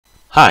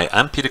Hi,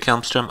 I'm Peter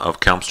Kalmstrom of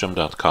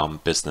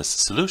kalmstrom.com Business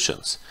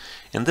Solutions.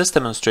 In this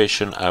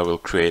demonstration I will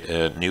create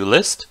a new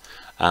list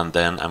and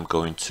then I'm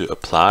going to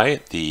apply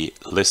the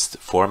list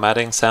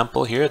formatting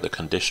sample here, the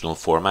conditional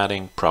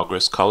formatting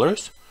progress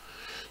colors.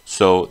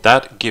 So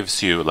that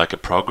gives you like a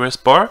progress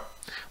bar.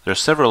 There are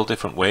several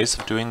different ways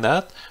of doing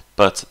that,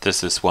 but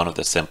this is one of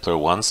the simpler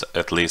ones,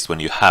 at least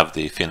when you have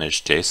the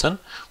finished JSON,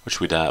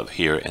 which we have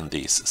here in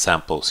these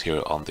samples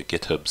here on the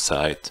GitHub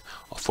site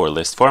for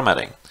list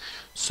formatting.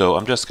 So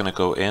I'm just going to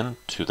go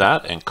into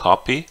that and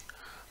copy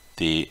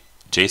the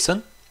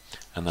JSON,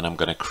 and then I'm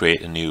going to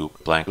create a new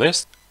blank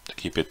list to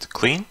keep it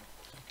clean.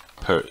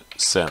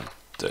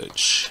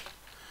 Percentage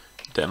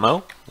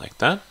demo, like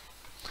that.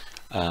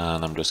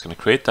 And I'm just going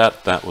to create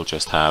that. That will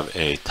just have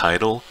a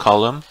title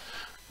column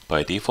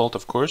by default,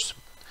 of course.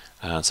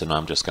 And so now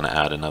I'm just going to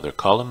add another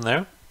column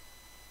there.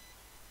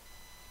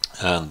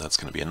 And that's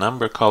going to be a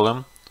number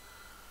column.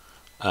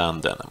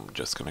 And then I'm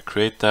just going to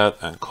create that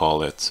and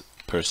call it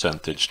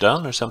percentage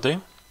done or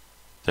something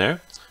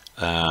there,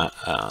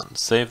 and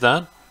save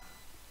that.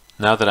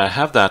 Now that I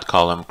have that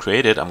column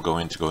created, I'm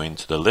going to go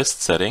into the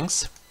list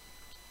settings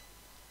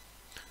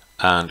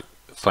and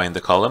find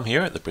the column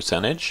here, the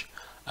percentage,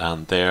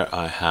 and there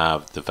I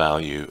have the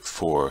value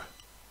for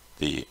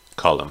the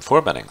column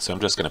formatting. So I'm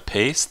just going to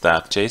paste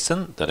that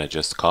JSON that I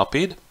just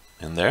copied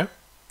in there.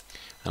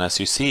 And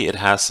as you see, it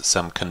has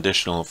some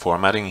conditional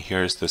formatting.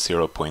 Here's the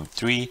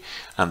 0.3,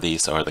 and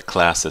these are the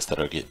classes that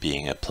are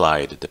being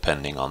applied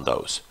depending on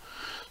those.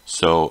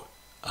 So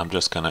I'm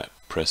just going to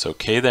press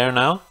OK there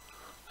now,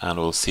 and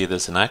we'll see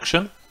this in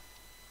action.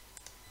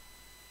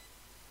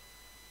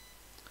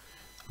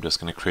 I'm just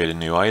going to create a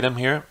new item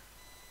here,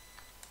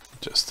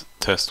 just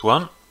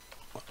test1,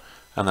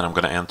 and then I'm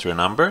going to enter a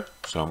number.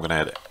 So I'm going to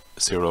add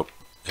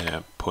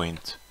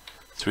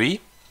 0.3.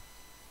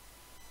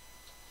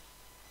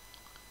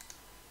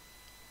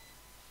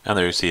 And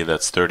there you see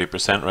that's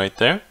 30% right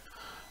there.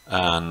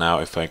 And now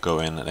if I go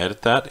in and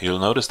edit that, you'll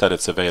notice that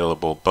it's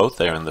available both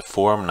there in the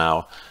form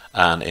now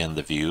and in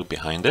the view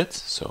behind it.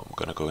 So I'm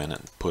going to go in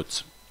and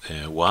put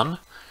 1,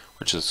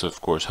 which is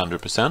of course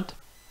 100%.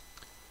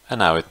 And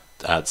now it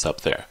adds up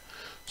there.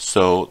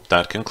 So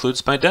that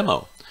concludes my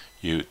demo.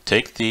 You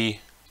take the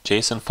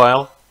JSON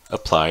file,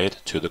 apply it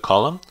to the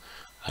column,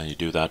 and you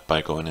do that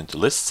by going into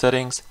list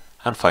settings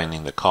and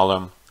finding the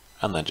column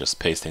and then just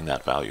pasting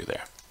that value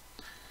there.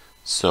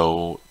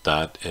 So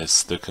that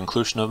is the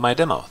conclusion of my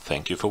demo.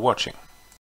 Thank you for watching.